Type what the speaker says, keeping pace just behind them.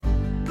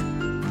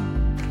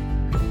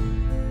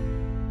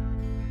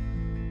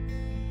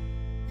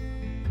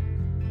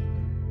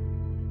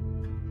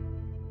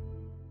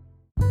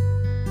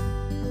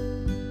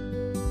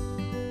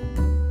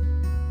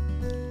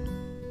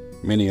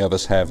Many of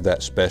us have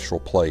that special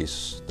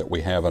place that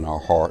we have in our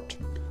heart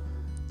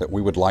that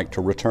we would like to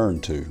return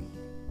to.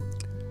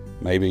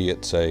 Maybe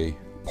it's a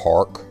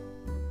park,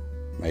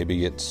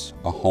 maybe it's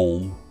a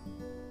home,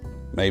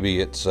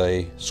 maybe it's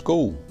a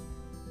school,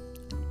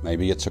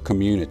 maybe it's a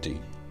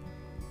community.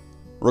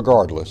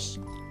 Regardless,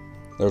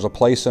 there's a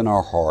place in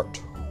our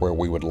heart where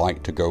we would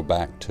like to go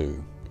back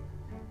to.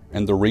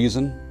 And the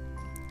reason?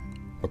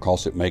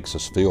 Because it makes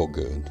us feel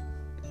good.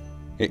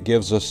 It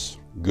gives us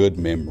good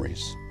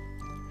memories.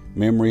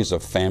 Memories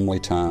of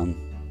family time,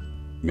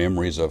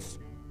 memories of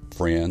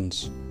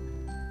friends,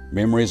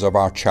 memories of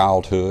our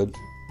childhood,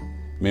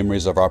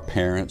 memories of our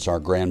parents, our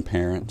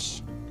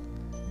grandparents,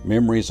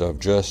 memories of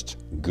just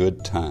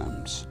good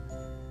times,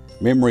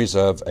 memories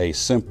of a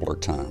simpler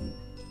time,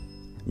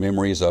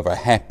 memories of a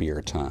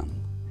happier time.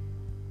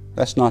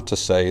 That's not to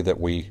say that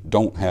we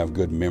don't have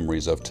good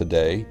memories of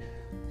today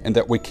and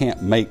that we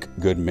can't make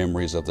good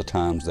memories of the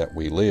times that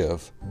we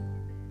live,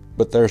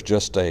 but there's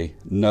just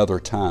another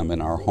time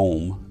in our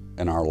home,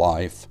 in our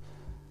life,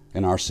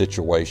 in our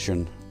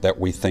situation that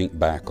we think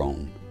back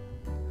on.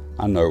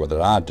 I know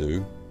that I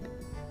do,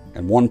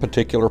 and one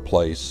particular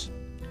place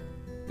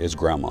is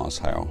Grandma's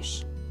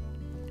house.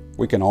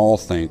 We can all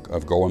think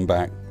of going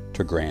back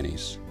to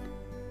Granny's.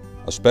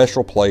 A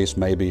special place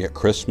maybe at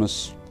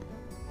Christmas,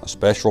 a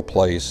special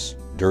place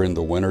during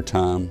the winter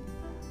time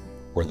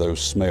where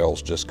those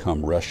smells just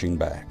come rushing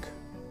back.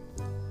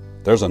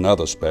 There's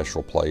another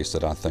special place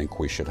that I think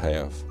we should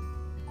have.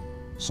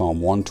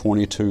 Psalm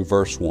 122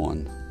 verse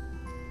 1,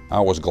 I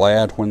was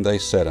glad when they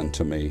said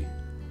unto me,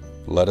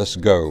 let us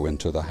go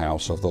into the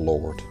house of the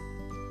Lord.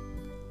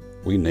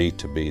 We need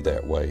to be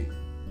that way.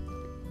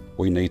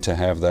 We need to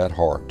have that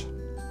heart.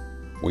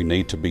 We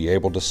need to be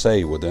able to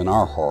say within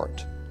our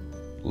heart,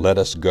 let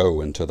us go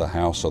into the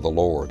house of the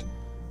Lord.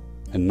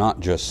 And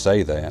not just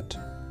say that,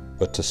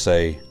 but to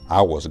say,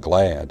 I was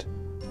glad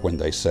when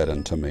they said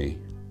unto me,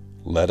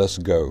 let us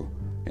go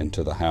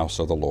into the house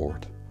of the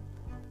Lord.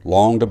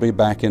 Long to be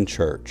back in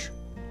church,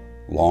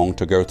 long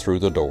to go through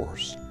the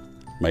doors.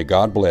 May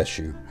God bless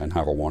you and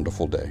have a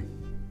wonderful day.